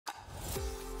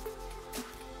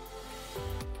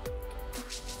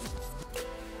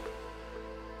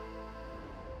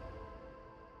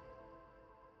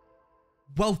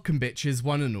Welcome bitches,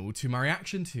 one and all, to my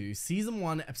reaction to Season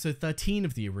 1, Episode 13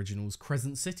 of the original's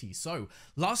Crescent City. So,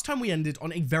 last time we ended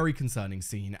on a very concerning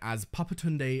scene as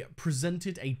Papatunde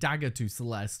presented a dagger to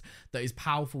Celeste that is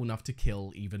powerful enough to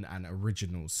kill even an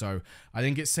original. So, I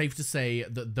think it's safe to say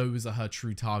that those are her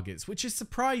true targets, which is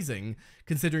surprising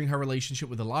considering her relationship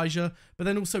with Elijah, but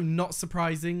then also not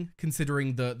surprising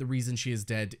considering the reason she is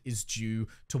dead is due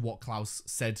to what Klaus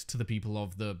said to the people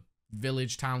of the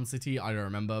village, town, city, I don't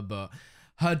remember, but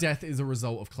her death is a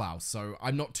result of Klaus, so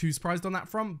I'm not too surprised on that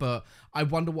front, but I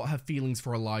wonder what her feelings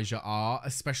for Elijah are,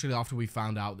 especially after we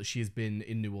found out that she has been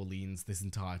in New Orleans this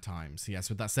entire time. So yes,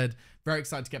 with that said, very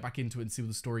excited to get back into it and see where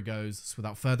the story goes. So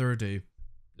without further ado,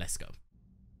 let's go.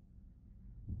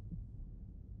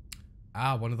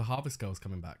 Ah, one of the Harvest Girls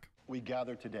coming back. We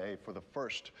gather today for the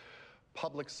first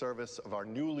public service of our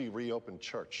newly reopened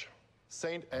church,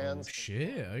 St. Anne's. Oh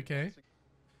shit, okay.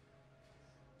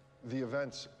 The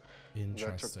events that took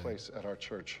Interesting. place at our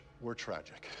church were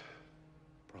tragic.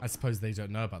 I suppose they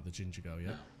don't know about the ginger girl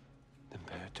yet. Then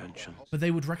pay attention. But they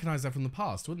would recognize her from the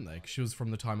past, wouldn't they? Because she was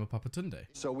from the time of Papatunde.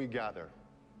 So we gather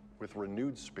with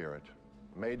renewed spirit,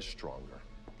 made stronger,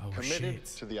 Oh, committed shit.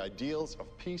 to the ideals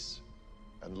of peace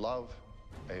and love.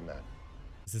 Amen.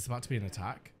 Is this about to be an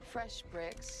attack? Fresh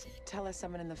bricks. Tell us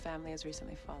someone in the family has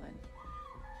recently fallen.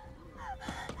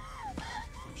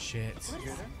 Shit.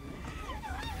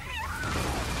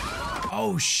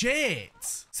 Oh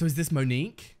shit! So is this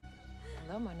Monique?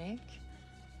 Hello, Monique.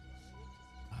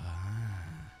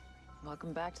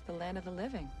 Welcome back to the land of the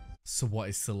living. So what,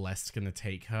 is Celeste gonna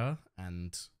take her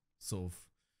and sort of,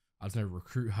 I don't know,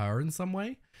 recruit her in some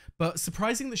way? But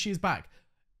surprising that she is back.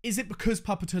 Is it because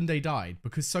Papatunde died?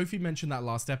 Because Sophie mentioned that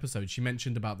last episode. She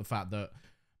mentioned about the fact that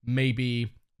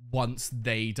maybe once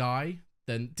they die,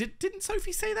 then didn't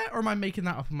Sophie say that, or am I making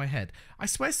that up in my head? I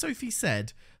swear Sophie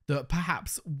said that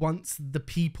perhaps once the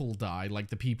people die, like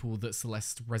the people that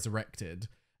Celeste resurrected,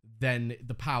 then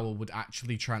the power would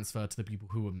actually transfer to the people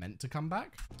who were meant to come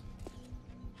back.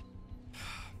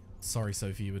 Sorry,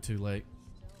 Sophie, you were too late.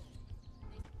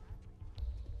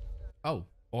 Oh,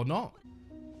 or not.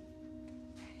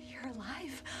 You're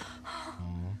alive.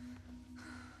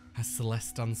 Has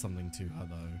Celeste done something to her,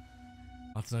 though?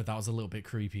 I don't know, that was a little bit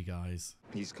creepy, guys.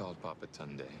 He's called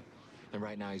Papatunde. And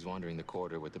right now he's wandering the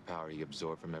corridor with the power he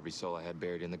absorbed from every soul I had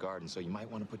buried in the garden, so you might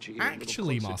want to put your ear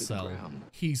Actually, a little closer to the Marcel, ground.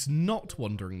 he's not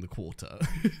wandering the quarter.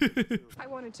 I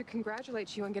wanted to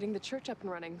congratulate you on getting the church up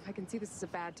and running. I can see this is a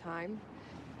bad time.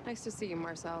 Nice to see you,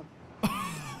 Marcel.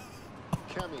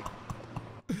 Cammy,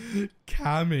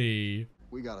 Cammy.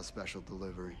 We got a special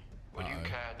delivery. Would you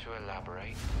care to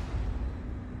elaborate?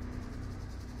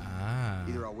 Ah.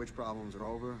 Either our witch problems are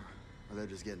over, or they're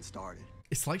just getting started.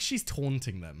 It's like she's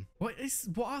taunting them. What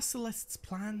are Celeste's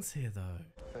plans here, though?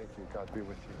 thank you. God be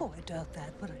with you. Oh, I doubt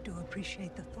that, but I do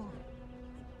appreciate the thought.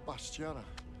 Bastiana,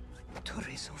 Tu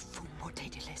reso fumo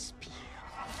de l'esprit.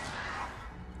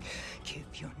 Give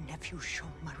your nephew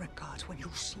Sean my regards when you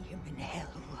see him in hell.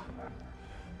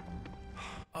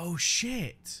 Oh,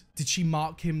 shit. Did she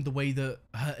mark him the way that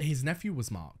his nephew was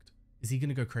marked? Is he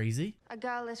gonna go crazy? A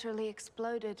girl literally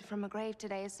exploded from a grave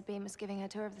today as Sabine was giving her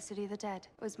tour of the City of the Dead.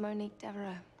 It was Monique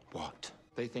Devereaux. What?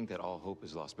 They think that all hope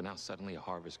is lost, but now suddenly a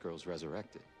Harvest Girl's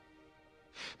resurrected.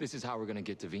 This is how we're gonna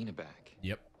get Davina back.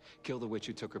 Yep. Kill the witch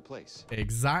who took her place.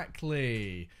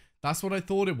 Exactly. That's what I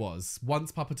thought it was.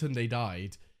 Once Papatunde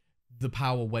died, the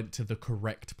power went to the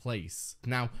correct place.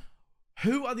 Now,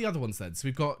 who are the other ones then? So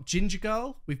we've got Ginger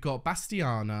Girl, we've got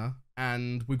Bastiana,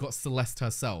 and we've got Celeste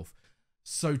herself.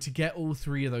 So to get all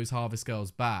three of those Harvest Girls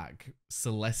back,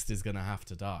 Celeste is going to have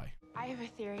to die. I have a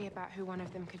theory about who one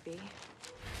of them could be.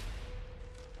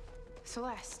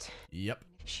 Celeste. Yep.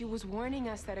 She was warning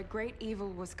us that a great evil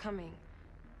was coming.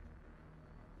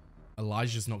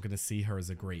 Elijah's not going to see her as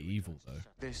a great evil, though.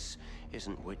 This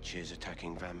isn't witches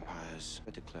attacking vampires.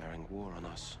 They're declaring war on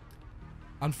us.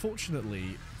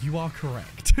 Unfortunately, you are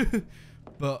correct.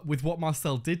 But with what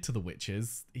Marcel did to the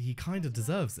witches, he kind of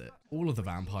deserves it. All of the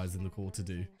vampires in the quarter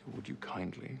do. Would you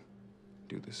kindly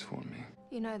do this for me?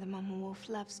 You know the Mama Wolf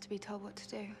loves to be told what to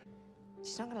do.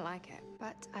 She's not gonna like it,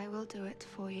 but I will do it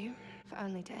for you, if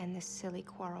only to end this silly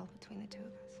quarrel between the two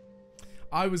of us.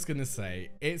 I was going to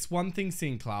say, it's one thing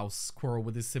seeing Klaus quarrel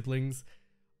with his siblings.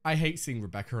 I hate seeing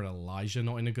Rebecca and Elijah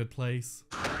not in a good place.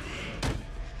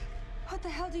 What the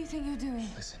hell do you think you're doing?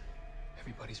 Listen,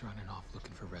 everybody's running off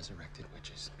looking for resurrected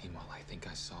witches. Meanwhile, I think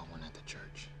I saw one at the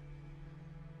church.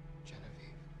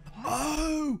 Genevieve.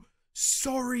 Oh,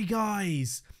 sorry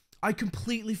guys. I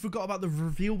completely forgot about the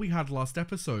reveal we had last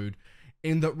episode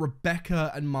in that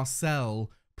Rebecca and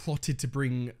Marcel plotted to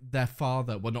bring their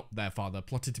father, well, not their father,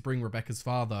 plotted to bring Rebecca's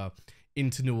father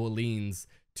into New Orleans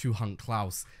to hunt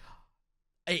Klaus.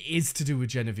 It is to do with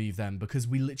Genevieve then, because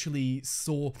we literally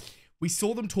saw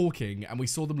them talking and we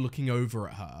saw them looking over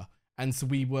at her. And so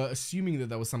we were assuming that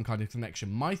there was some kind of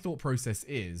connection. My thought process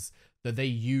is that they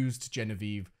used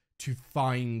Genevieve to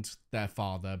find their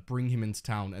father, bring him into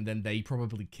town, and then they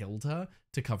probably killed her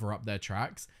to cover up their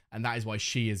tracks. And that is why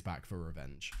she is back for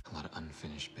revenge. A lot of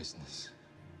unfinished business.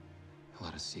 A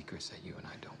lot of secrets that you and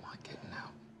I don't want getting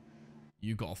out.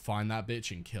 You gotta find that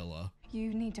bitch and kill her.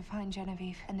 You need to find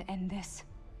Genevieve and end this.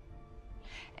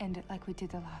 End it like we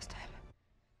did the last time.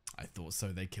 I thought so.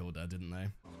 They killed her, didn't they?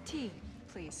 Tea,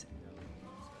 please.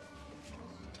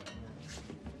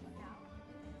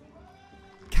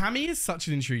 Cammy is such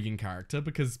an intriguing character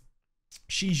because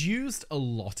she's used a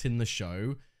lot in the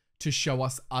show to show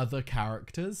us other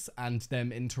characters and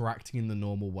them interacting in the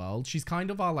normal world. She's kind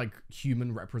of our like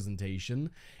human representation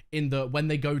in that when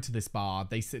they go to this bar,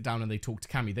 they sit down and they talk to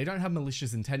Cammy. They don't have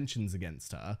malicious intentions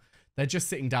against her. They're just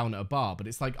sitting down at a bar, but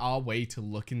it's like our way to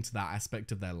look into that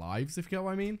aspect of their lives, if you get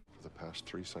what I mean. For the past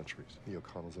 3 centuries, the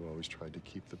O'Connells have always tried to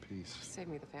keep the peace. Save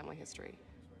me the family history.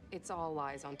 It's all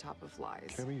lies on top of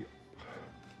lies. Cammy,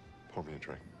 pour me a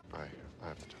drink. I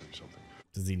have to tell you something.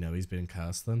 Does he know he's been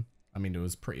cursed then? I mean, it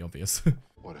was pretty obvious.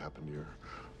 What happened to your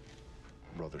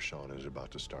brother Sean is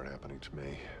about to start happening to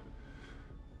me.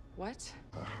 What?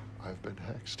 I've been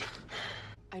hexed.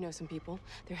 I know some people.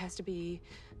 There has to be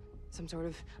some sort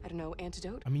of, I don't know,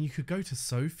 antidote. I mean, you could go to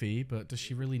Sophie, but does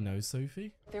she really know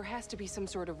Sophie? There has to be some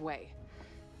sort of way.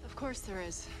 Of course there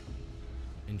is.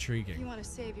 If you Intriguing. want to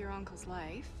save your uncle's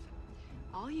life,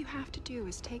 all you have to do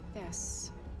is take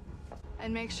this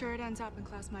and make sure it ends up in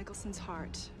Klaus Michelson's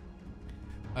heart.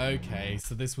 Okay,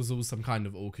 so this was all some kind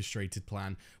of orchestrated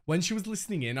plan. When she was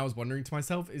listening in, I was wondering to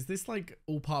myself, is this like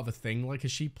all part of a thing? Like,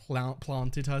 has she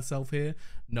planted herself here,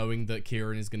 knowing that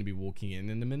Kieran is going to be walking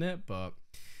in a minute? But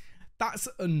that's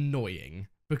annoying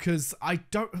because I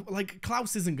don't, like,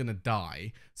 Klaus isn't going to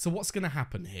die. So what's going to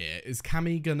happen here? Is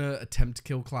Cammy going to attempt to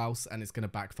kill Klaus and it's going to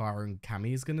backfire and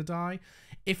Cammy is going to die?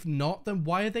 If not, then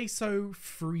why are they so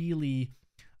freely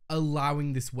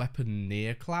allowing this weapon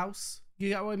near Klaus? You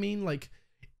get what I mean? Like,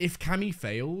 if Cammy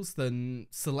fails, then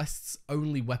Celeste's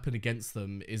only weapon against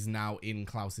them is now in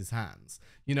Klaus's hands.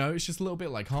 You know, it's just a little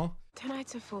bit like, huh?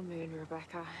 Tonight's a full moon,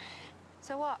 Rebecca.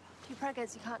 So what? 2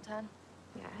 preggers you can't turn?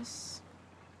 Yes,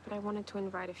 but I wanted to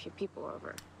invite a few people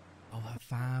over. Oh, her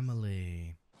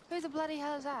family. Who the bloody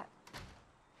hell is that?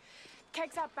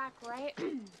 Keg's out back, right?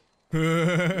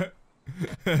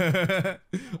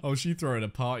 Oh, she throwing a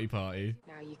party.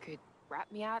 Now you could rat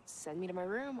me out, send me to my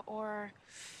room, or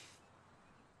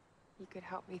you could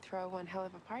help me throw one hell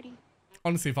of a party.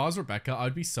 Honestly, if I was Rebecca,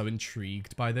 I'd be so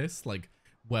intrigued by this. Like,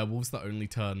 werewolves that only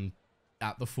turn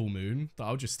at the full moon, that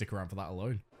I'll just stick around for that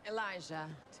alone. Elijah,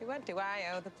 to what do I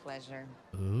owe the pleasure?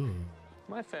 Ooh.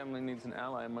 My family needs an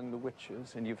ally among the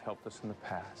witches, and you've helped us in the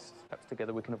past. Perhaps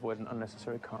together we can avoid an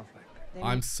unnecessary conflict.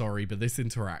 I'm sorry, but this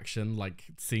interaction, like,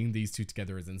 seeing these two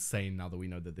together is insane now that we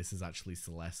know that this is actually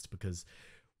Celeste, because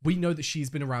we know that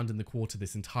she's been around in the quarter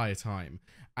this entire time.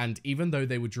 And even though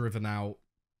they were driven out,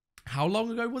 how long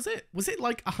ago was it? Was it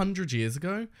like 100 years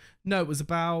ago? No, it was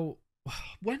about,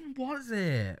 when was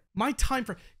it? My time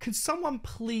frame. Can someone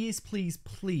please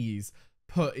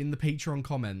put in the Patreon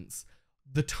comments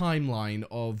the timeline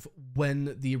of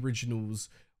when the originals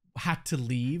had to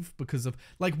leave because of,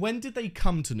 like, when did they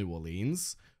come to New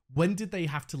Orleans? When did they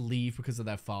have to leave because of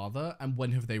their father? And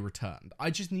when have they returned?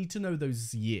 I just need to know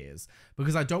those years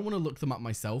because I don't want to look them up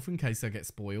myself in case I get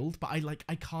spoiled, but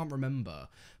I can't remember.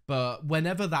 But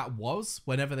whenever that was,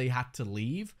 whenever they had to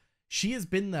leave, she has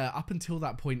been there up until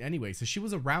that point anyway. So she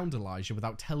was around Elijah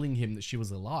without telling him that she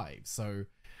was alive. So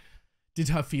did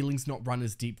her feelings not run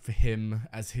as deep for him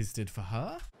as his did for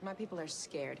her? My people are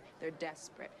scared. They're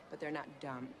desperate, but they're not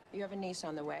dumb. You have a niece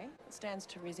on the way. It stands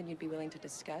to reason you'd be willing to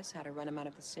discuss how to run him out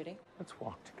of the city. Let's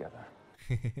walk together.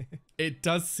 It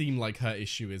does seem like her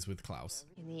issue is with Klaus.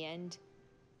 In the end,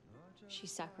 she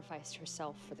sacrificed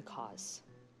herself for the cause.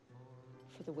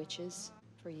 For the witches,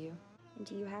 for you.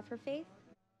 Do you have her faith?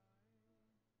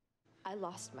 I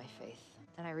lost my faith.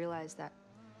 Then I realized that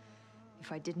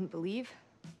if I didn't believe,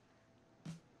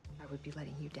 I would be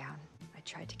letting you down. I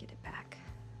tried to get it back.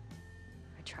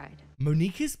 I tried.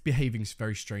 Monique is behaving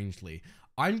very strangely.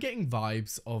 I'm getting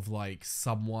vibes of like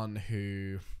someone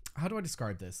who, how do I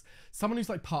describe this? Someone who's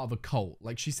like part of a cult.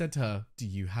 Like she said to her, do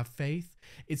you have faith?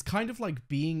 It's kind of like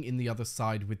being in the other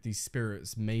side with these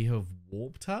spirits may have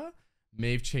warped her,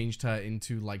 may have changed her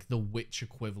into like the witch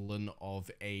equivalent of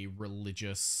a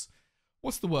religious,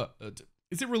 what's the word?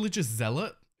 Is it religious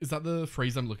zealot? Is that the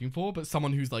phrase I'm looking for? But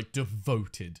someone who's like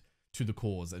devoted to the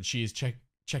cause, and she is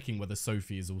checking whether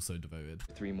Sophie is also devoted.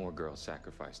 3 more girls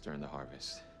sacrificed during the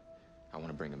harvest. I want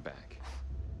to bring them back.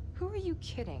 Who are you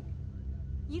kidding?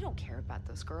 You don't care about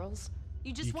those girls.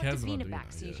 You just want Davina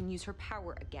back so you can use her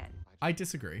power again. I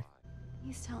disagree.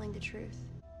 He's telling the truth.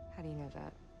 How do you know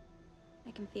that?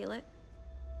 I can feel it.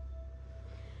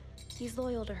 He's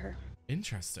loyal to her.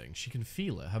 Interesting. She can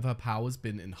feel it. Have her powers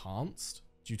been enhanced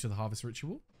due to the harvest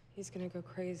ritual? He's gonna go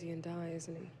crazy and die,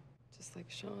 isn't he? Just like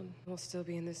Sean. We'll still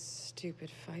be in this stupid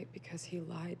fight because he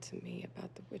lied to me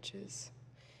about the witches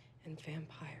and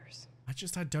vampires.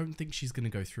 I don't think she's going to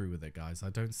go through with it, guys. I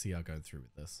don't see her going through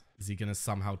with this. Is he going to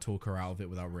somehow talk her out of it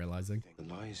without realizing? The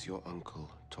lies your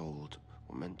uncle told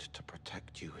were meant to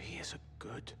protect you. He is a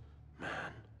good man.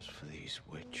 As for these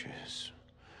witches,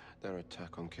 their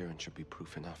attack on Kieran should be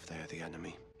proof enough they are the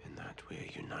enemy. In that we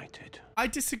are united. I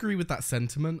disagree with that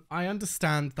sentiment. I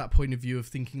understand that point of view of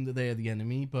thinking that they are the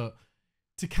enemy, but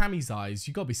to Cammy's eyes,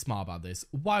 you gotta be smart about this.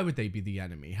 Why would they be the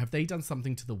enemy? Have they done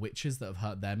something to the witches that have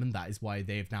hurt them, and that is why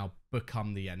they've now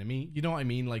become the enemy? You know what I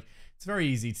mean? Like, it's very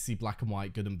easy to see black and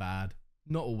white, good and bad.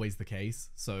 Not always the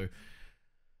case. So,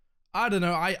 I don't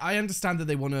know. I understand that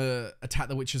they want to attack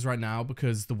the witches right now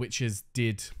because the witches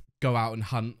did go out and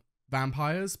hunt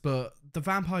vampires, but the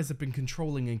vampires have been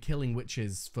controlling and killing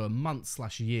witches for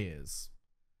months/years.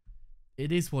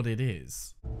 It is what it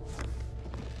is.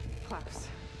 Klaus.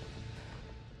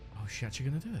 Oh, is she actually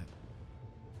gonna do it?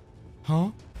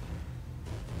 Huh?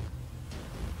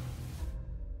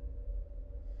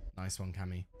 Nice one,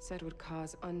 Cammy. Said would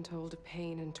cause untold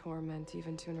pain and torment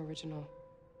even to an original.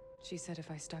 She said if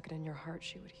I stuck it in your heart,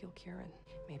 she would heal Kieran.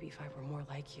 Maybe if I were more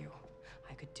like you,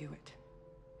 I could do it.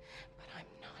 But I'm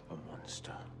not a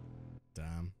monster.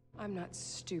 Damn. I'm not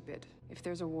stupid. If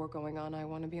there's a war going on, I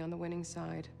want to be on the winning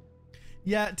side.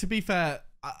 Yeah, to be fair,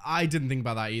 I didn't think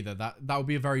about that either. That would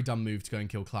be a very dumb move to go and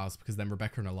kill Klaus, because then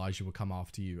Rebecca and Elijah would come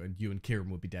after you and Kieran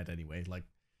would be dead anyway. Like,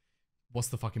 what's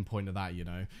the fucking point of that, you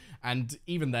know? And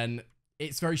even then,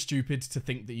 it's very stupid to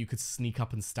think that you could sneak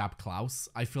up and stab Klaus.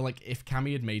 I feel like if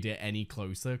Cammy had made it any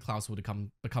closer, Klaus would have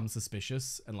become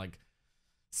suspicious and like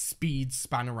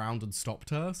span around and stopped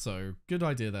her. So good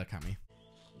idea there, Cammy.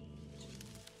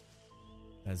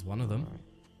 There's one of them.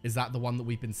 Is that the one that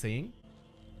we've been seeing?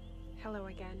 Hello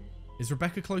again. Is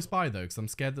Rebecca close by though? Because I'm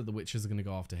scared that the witches are going to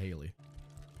go after Haley.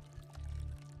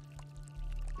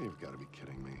 You've got to be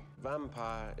kidding me.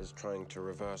 Vampire is trying to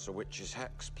reverse a witch's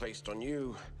hex placed on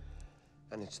you,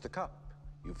 and it's the cup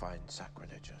you find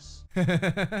sacrilegious.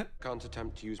 Can't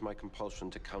attempt to use my compulsion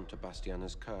to counter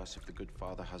Bastiana's curse if the good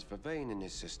father has vervain in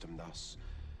his system, thus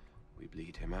we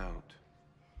bleed him out.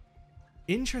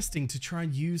 Interesting to try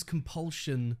and use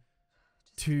compulsion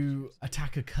to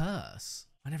attack a curse.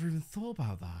 I never even thought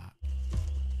about that.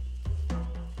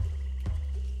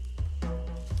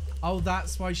 Oh,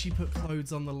 that's why she put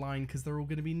clothes on the line, because they're all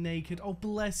going to be naked. Oh,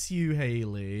 bless you,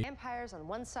 Haley. Vampires on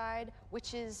one side,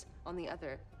 witches on the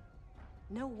other.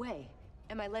 No way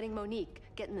am I letting Monique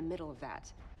get in the middle of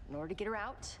that. In order to get her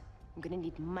out, I'm going to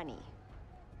need money.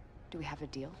 Do we have a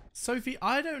deal? Sophie,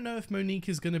 I don't know if Monique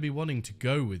is going to be wanting to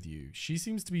go with you. She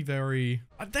seems to be very...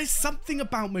 There's something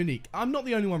about Monique. I'm not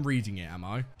the only one reading it, am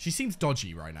I? She seems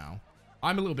dodgy right now.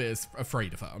 I'm a little bit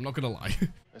afraid of her. I'm not going to lie.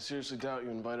 I seriously doubt you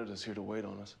invited us here to wait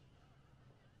on us.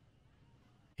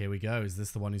 Here we go. Is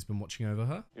this the one who's been watching over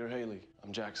her? You're Haley.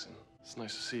 I'm Jackson. It's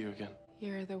nice to see you again.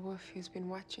 You're the wolf who's been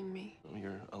watching me.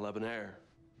 You're a Lebanon.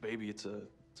 Baby, it's a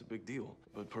big deal.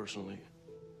 But personally,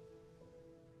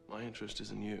 my interest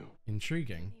is in you.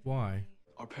 Intriguing. Why?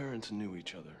 Our parents knew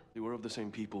each other. They were of the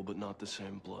same people, but not the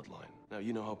same bloodline. Now,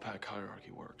 you know how pack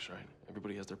hierarchy works, right?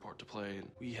 Everybody has their part to play, and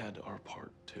we had our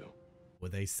part, too. Were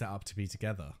they set up to be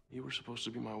together? You were supposed to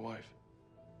be my wife.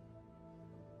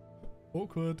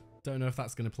 Awkward. Don't know if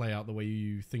that's going to play out the way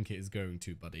you think it is going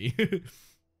to, buddy.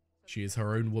 She is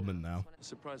her own woman now. As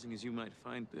surprising as you might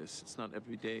find this, it's not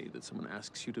every day that someone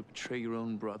asks you to betray your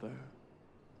own brother,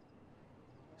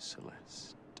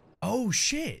 Celeste. Oh,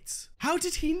 shit. How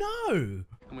did he know? And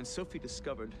when Sophie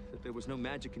discovered that there was no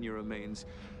magic in your remains,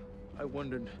 I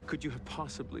wondered, could you have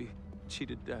possibly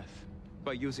cheated death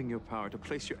by using your power to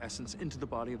place your essence into the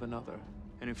body of another?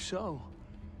 And if so,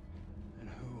 then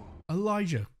who?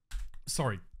 Elijah.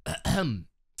 Sorry.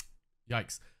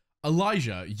 Yikes.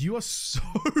 Elijah, you are so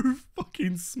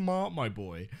fucking smart, my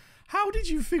boy. How did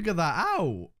you figure that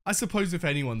out? I suppose if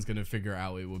anyone's going to figure it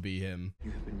out, it would be him.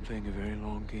 You have been playing a very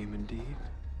long game indeed.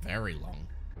 Very long.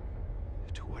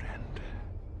 To what end?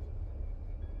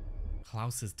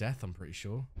 Klaus's death, I'm pretty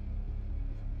sure.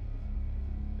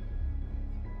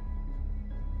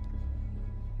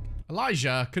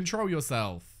 Elijah, control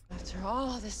yourself. After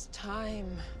all this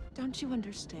time, Don't you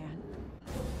understand?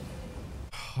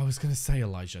 I was gonna say,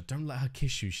 Elijah, don't let her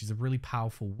kiss you. She's a really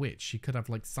powerful witch. She could have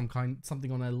like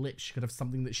something on her lips. She could have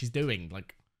something that she's doing.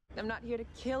 Like, I'm not here to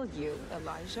kill you,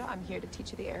 Elijah. I'm here to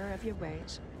teach you the error of your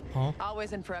ways. huh?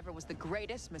 Always and forever was the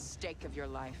greatest mistake of your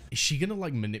life. Is she gonna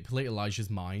like manipulate Elijah's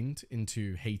mind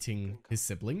into hating his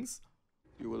siblings?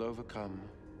 You will overcome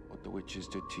what the witches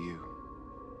did to you.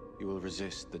 You will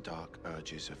resist the dark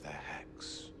urges of their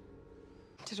hex.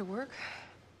 Did it work?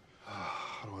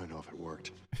 How do I know if it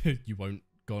worked? You won't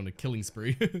go on a killing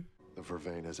spree. The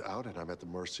vervain is out, and I'm at the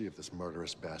mercy of this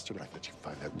murderous bastard. I bet you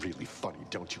find that really funny,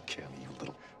 don't you, Cammy, you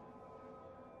little...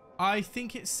 I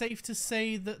think it's safe to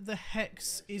say that the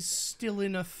hex is still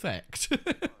in effect.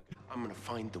 I'm gonna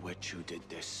find the witch who did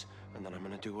this, and then I'm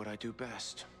gonna do what I do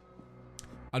best.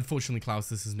 Unfortunately, Klaus,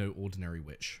 this is no ordinary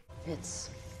witch. It's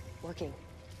working.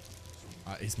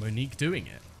 Is Monique doing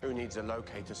it? Who needs a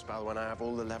locator spell when I have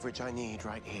all the leverage I need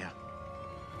right here?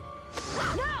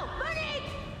 No! Monique!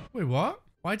 Wait, what?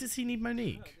 Why does he need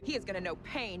Monique? He is gonna know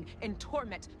pain and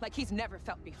torment like he's never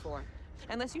felt before.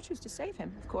 Unless you choose to save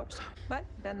him, of course. But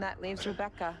then that leaves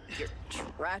Rebecca, your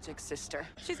tragic sister.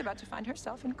 She's about to find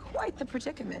herself in quite the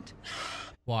predicament.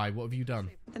 Why? What have you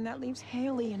done? Then that leaves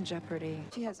Haley in jeopardy.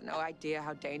 She has no idea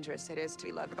how dangerous it is to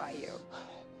be loved by you.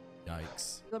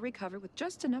 Yikes. He'll recover with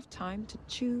just enough time to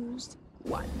choose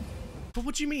one. But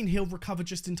what do you mean he'll recover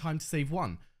just in time to save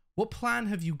one? What plan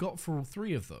have you got for all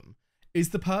three of them? Is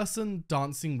the person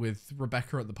dancing with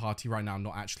Rebecca at the party right now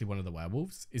not actually one of the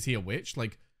werewolves? Is he a witch?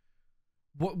 Like,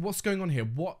 what's going on here?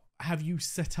 What have you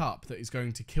set up that is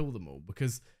going to kill them all?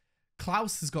 Because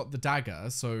Klaus has got the dagger,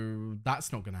 so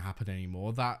that's not going to happen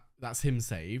anymore. That's him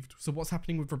saved. So what's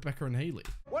happening with Rebecca and Haley?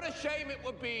 What a shame it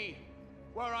would be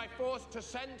were I forced to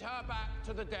send her back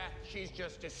to the death she's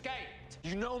just escaped.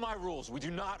 You know my rules. We do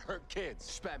not hurt kids.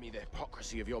 Spare me the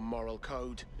hypocrisy of your moral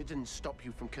code. It didn't stop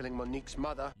you from killing Monique's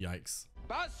mother. Yikes.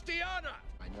 Bastiana!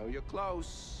 I know you're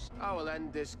close. I will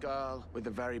end this girl with the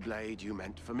very blade you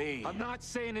meant for me. I'm not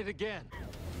saying it again.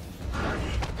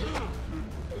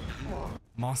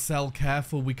 Marcel,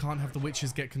 careful. We can't have the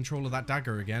witches get control of that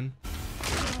dagger again.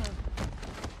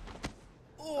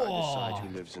 I decide who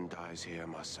lives and dies here,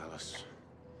 Marcellus.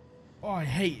 Oh, I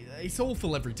hate it. It's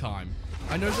awful every time.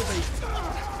 I know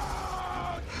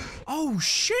that they... Oh,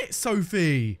 shit,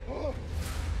 Sophie!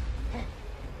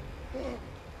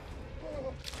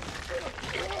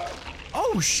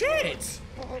 Oh, shit!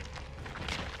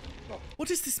 What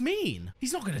does this mean?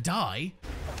 He's not gonna die.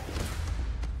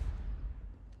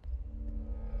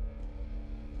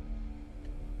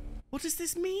 What does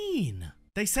this mean?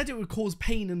 They said it would cause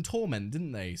pain and torment,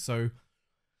 didn't they? So...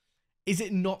 is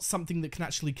it not something that can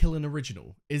actually kill an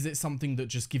original? Is it something that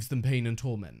just gives them pain and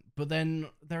torment? But then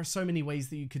there are so many ways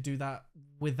that you could do that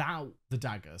without the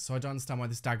dagger. So I don't understand why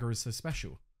this dagger is so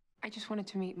special. I just wanted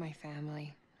to meet my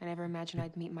family. I never imagined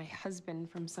I'd meet my husband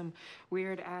from some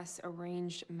weird-ass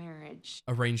arranged marriage.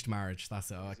 Arranged marriage, that's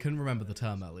it. I couldn't remember the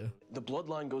term earlier. The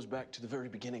bloodline goes back to the very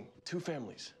beginning. Two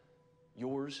families.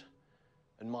 Yours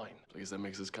and mine. I guess that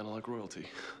makes us kind of like royalty.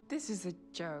 This is a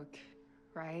joke.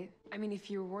 Right? I mean, if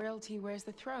you're royalty, where's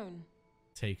the throne?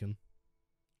 Taken,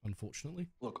 unfortunately.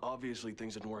 Look, obviously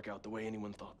things didn't work out the way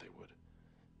anyone thought they would.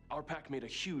 Our pack made a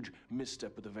huge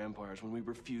misstep with the vampires when we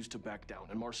refused to back down,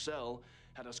 and Marcel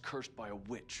had us cursed by a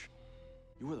witch.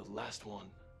 You were the last one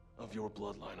of your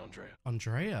bloodline, Andrea.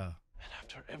 Andrea? And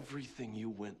after everything you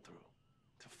went through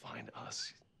to find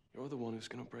us, you're the one who's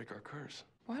gonna break our curse.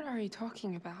 What are you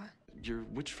talking about? Your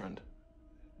witch friend.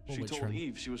 She told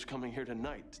Eve she was coming here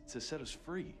tonight to set us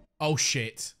free. Oh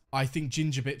shit. I think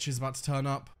Ginger Bitch is about to turn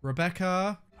up.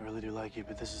 Rebecca? I really do like you,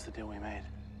 but this is the deal we made.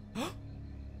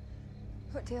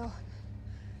 What deal?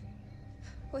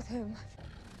 With whom?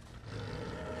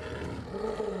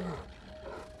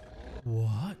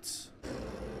 What?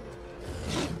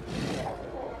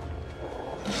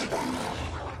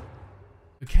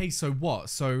 Okay, so what?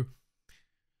 So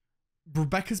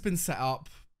Rebecca's been set up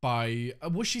by...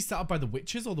 was she set up by the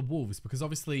witches or the wolves? Because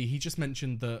obviously he just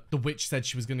mentioned that the witch said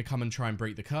she was going to come and try and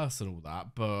break the curse and all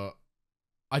that, but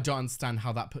I don't understand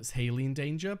how that puts Haley in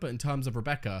danger. But in terms of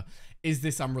Rebecca, is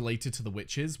this unrelated to the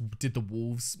witches? Did the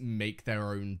wolves make their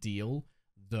own deal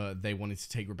that they wanted to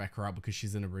take Rebecca out because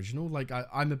she's an original? Like,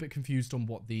 I'm a bit confused on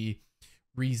what the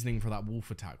reasoning for that wolf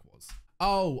attack was.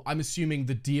 Oh, I'm assuming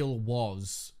the deal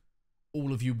was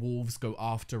all of you wolves go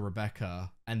after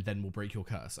Rebecca and then we'll break your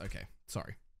curse. Okay,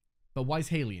 sorry. But why is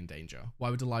Haley in danger? Why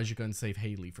would Elijah go and save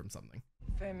Haley from something?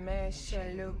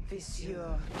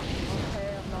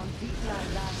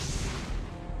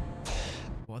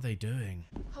 What are they doing?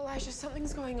 Elijah,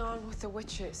 something's going on with the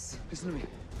witches. Listen to me.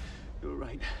 You're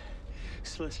right.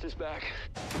 Celeste is back.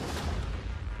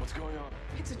 What's going on?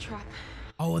 It's a trap.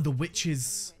 Oh, are the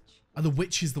witches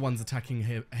the ones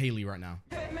attacking Haley right now?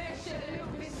 Not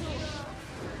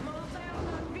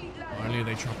only are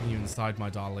they trapping you inside, my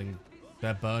darling,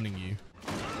 they're burning you.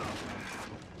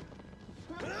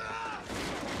 But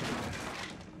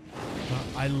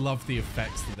I love the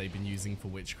effects that they've been using for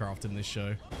witchcraft in this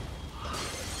show.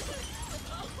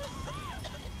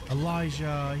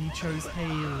 Elijah, he chose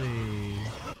Haley.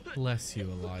 Bless you,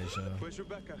 Elijah. Where's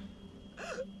Rebecca?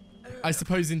 I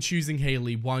suppose in choosing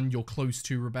Haley, one, you're close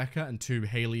to Rebecca, and two,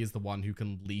 Haley is the one who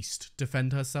can least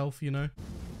defend herself, you know?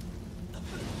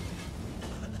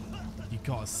 You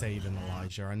gotta save him,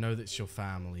 Elijah. I know that's your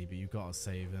family, but you gotta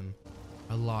save him.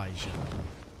 Elijah.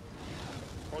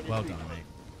 Well done, mate.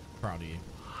 Proud of you.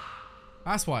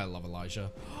 That's why I love Elijah.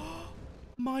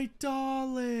 My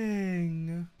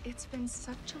darling. It's been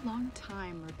such a long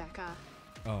time, Rebecca.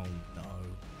 Oh, no.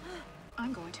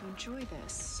 I'm going to enjoy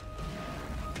this.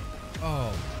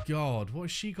 Oh, God. What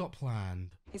has she got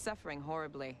planned? He's suffering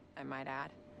horribly, I might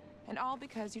add. And all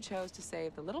because you chose to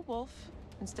save the little wolf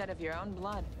instead of your own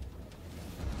blood.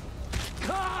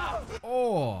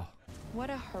 Oh.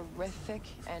 What a horrific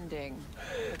ending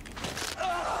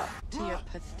to your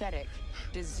pathetic,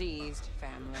 diseased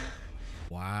family.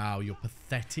 Wow, your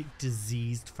pathetic,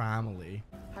 diseased family.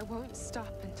 I won't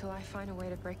stop until I find a way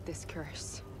to break this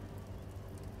curse.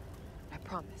 I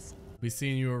promise. We're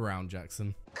seeing you around,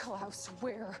 Jackson. Klaus,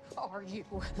 where are you?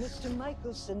 Mr.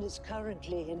 Michelson is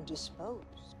currently indisposed.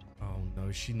 Oh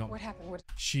no, What happened?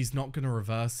 She's not gonna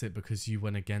reverse it because you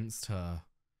went against her.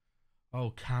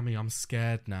 Oh, Cammy, I'm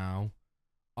scared now.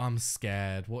 I'm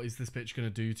scared. What is this bitch gonna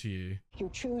do to you? You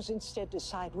choose instead to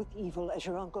side with evil, as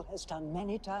your uncle has done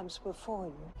many times before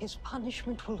you. His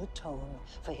punishment will atone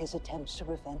for his attempts to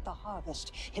prevent the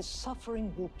harvest. His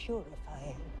suffering will purify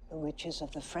him. The witches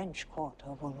of the French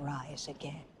Quarter will rise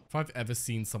again. If I've ever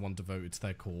seen someone devoted to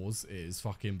their cause, it is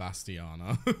fucking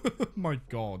Bastiana. My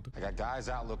God. I got guys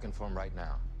out looking for him right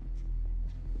now.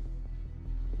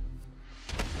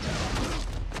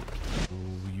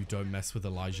 Ooh, you don't mess with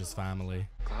Elijah's family.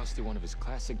 Klaus threw one of his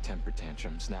classic temper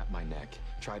tantrums, snapped my neck,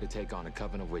 tried to take on a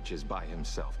coven of witches by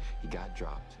himself. He got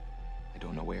dropped. I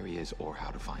don't know where he is or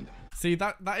how to find him. See,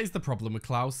 that is the problem with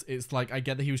Klaus. It's like, I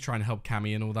get that he was trying to help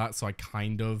Cammy and all that, so I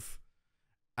kind of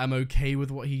am okay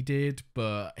with what he did,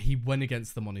 but he went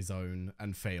against them on his own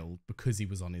and failed because he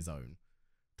was on his own.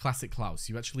 Classic Klaus.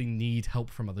 You actually need help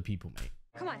from other people, mate.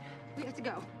 Come on, we have to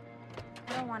go.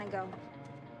 I don't want to go.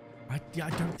 I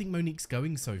don't think Monique's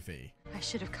going, Sophie. I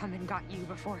should have come and got you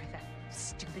before that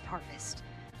stupid harvest.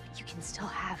 But you can still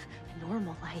have a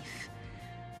normal life.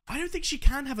 I don't think she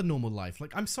can have a normal life.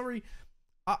 Like, I'm sorry.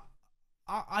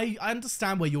 I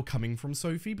understand where you're coming from,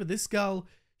 Sophie, but this girl,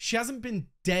 she hasn't been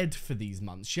dead for these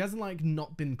months. She hasn't, like,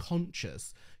 not been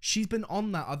conscious. She's been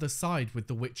on that other side with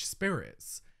the witch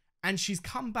spirits. And she's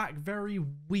come back very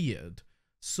weird.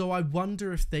 So I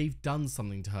wonder if they've done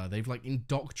something to her. They've, like,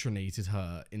 indoctrinated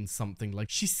her in something. Like,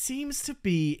 she seems to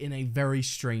be in a very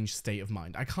strange state of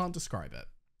mind. I can't describe it.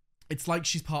 It's like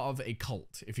she's part of a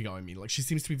cult, if you know what I mean. Like, she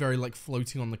seems to be very, like,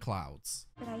 floating on the clouds.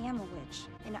 But I am a witch,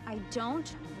 and I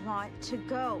don't want to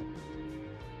go.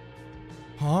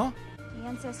 Huh? The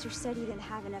ancestors said you didn't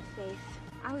have enough faith.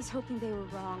 I was hoping they were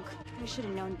wrong. I should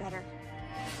have known better.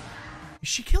 Is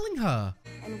she killing her?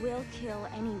 And will kill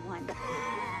anyone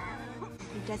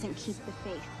who doesn't keep the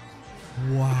faith.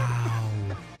 Wow.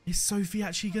 Is Sophie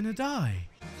actually gonna die?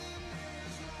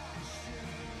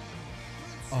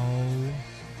 Oh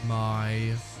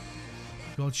my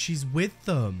God, she's with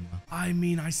them. I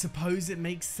mean, I suppose it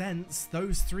makes sense.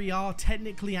 Those three are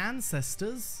technically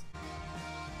ancestors.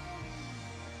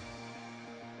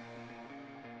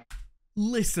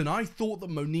 Listen, I thought that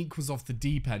Monique was off the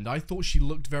deep end. I thought she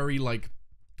looked very like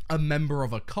a member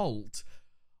of a cult.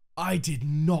 I did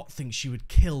not think she would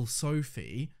kill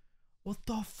Sophie. What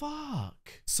the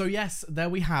fuck? So yes, there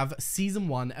we have season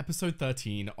 1, episode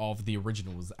 13 of the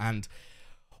originals. And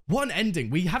what an ending.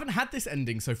 We haven't had this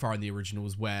ending so far in the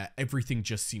originals where everything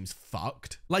just seems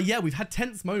fucked. Like, yeah, we've had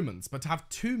tense moments, but to have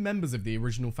 2 members of the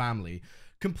original family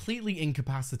completely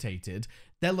incapacitated,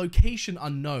 their location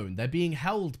unknown, they're being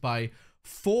held by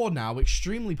 4 now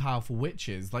extremely powerful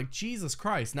witches. Like, Jesus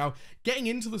Christ. Now, getting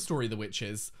into the story of the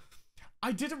witches,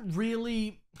 I kind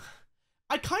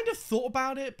of thought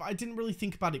about it, but I didn't really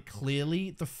think about it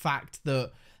clearly. The fact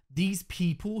that these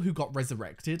people who got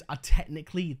resurrected are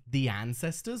technically the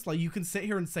ancestors. Like, you can sit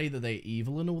here and say that they're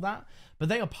evil and all that, but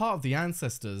they are part of the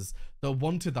ancestors that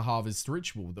wanted the harvest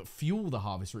ritual, that fuel the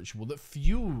harvest ritual, that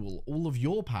fuel all of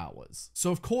your powers.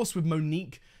 So, of course, with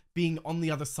Monique being on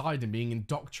the other side and being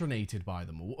indoctrinated by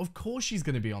them all. Of course she's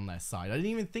going to be on their side. I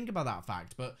didn't even think about that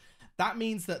fact, but that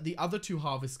means that the other two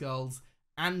Harvest Girls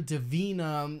and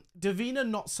Davina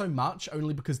not so much,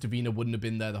 only because Davina wouldn't have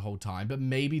been there the whole time, but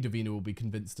maybe Davina will be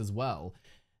convinced as well.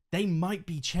 They might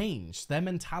be changed. Their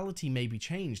mentality may be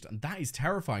changed, and that is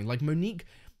terrifying. Like, Monique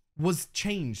was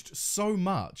changed so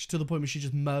much to the point where she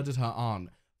just murdered her aunt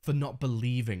for not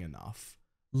believing enough.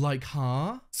 Like,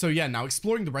 huh? So yeah, now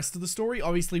exploring the rest of the story,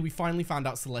 obviously we finally found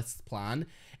out Celeste's plan.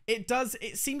 It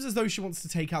seems as though she wants to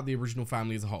take out the original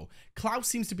family as a whole. Klaus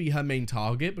seems to be her main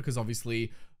target because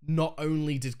obviously not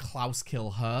only did Klaus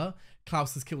kill her,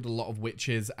 Klaus has killed a lot of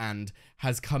witches and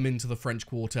has come into the French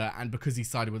Quarter, and because he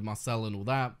sided with Marcel and all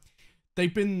that,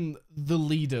 they've been the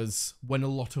leaders when a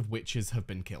lot of witches have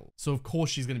been killed. So of course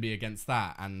she's going to be against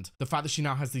that. And the fact that she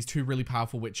now has these two really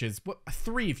powerful witches, well,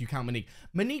 3 if you count Monique.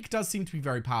 Monique does seem to be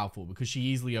very powerful because she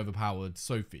easily overpowered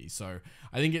Sophie. So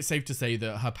I think it's safe to say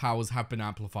that her powers have been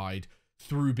amplified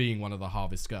through being one of the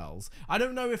Harvest Girls. I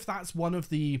don't know if that's one of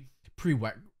the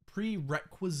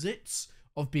prerequisites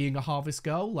of being a Harvest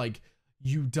Girl. Like,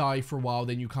 you die for a while,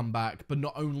 then you come back. But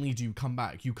not only do you come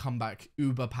back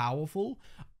uber powerful.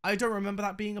 I don't remember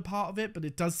that being a part of it, but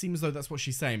it does seem as though that's what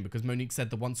she's saying, because Monique said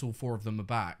that once all 4 of them are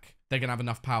back, they're going to have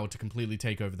enough power to completely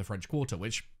take over the French Quarter,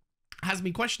 which has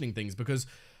me questioning things, because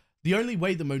the only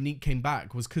way that Monique came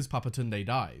back was because Papatunde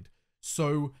died.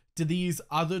 So do these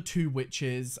other 2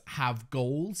 witches have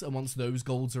goals, and once those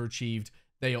goals are achieved,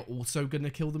 they are also going to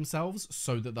kill themselves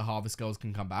so that the Harvest Girls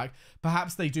can come back?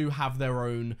 Perhaps they do have their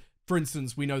own. For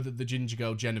instance, we know that the ginger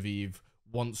girl Genevieve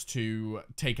wants to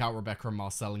take out Rebecca and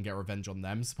Marcel and get revenge on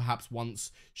them. So perhaps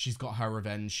once she's got her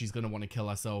revenge, she's going to want to kill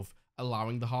herself,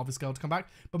 allowing the Harvest Girl to come back.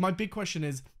 But my big question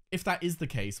is, if that is the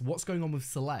case, what's going on with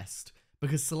Celeste?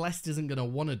 Because Celeste isn't going to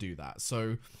want to do that.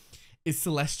 So is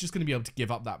Celeste just going to be able to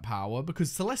give up that power? Because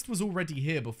Celeste was already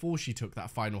here before she took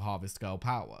that final Harvest Girl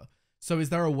power. So is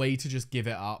there a way to just give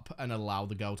it up and allow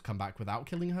the girl to come back without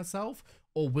killing herself?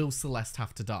 Or will Celeste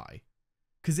have to die?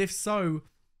 Because if so,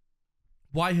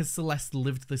 why has Celeste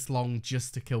lived this long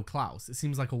just to kill Klaus? It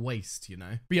seems like a waste, you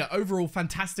know? But yeah, overall,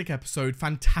 fantastic episode,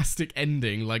 fantastic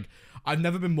ending. Like, I've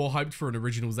never been more hyped for an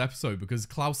Originals episode because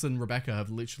Klaus and Rebecca have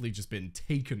literally just been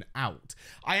taken out.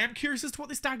 I am curious as to what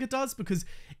this dagger does, because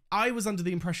I was under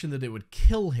the impression that it would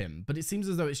kill him, but it seems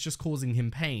as though it's just causing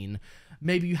him pain.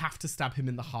 Maybe you have to stab him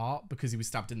in the heart because he was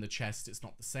stabbed in the chest. It's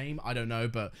not the same. I don't know,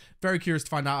 but very curious to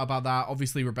find out about that.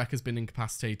 Obviously, Rebecca's been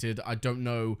incapacitated. I don't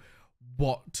know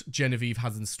what Genevieve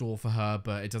has in store for her,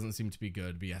 but it doesn't seem to be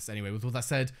good. But yes, anyway, with all that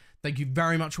said, thank you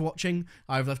very much for watching.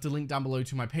 I've left a link down below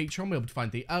to my Patreon, where you'll be able to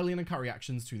find the early and uncut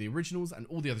reactions to the Originals and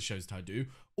all the other shows that I do.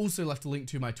 Also left a link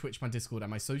to my Twitch, my Discord, and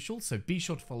my socials, so be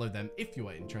sure to follow them if you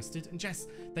are interested. And Jess,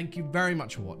 thank you very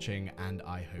much for watching, and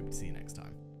I hope to see you next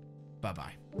time.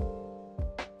 Bye-bye.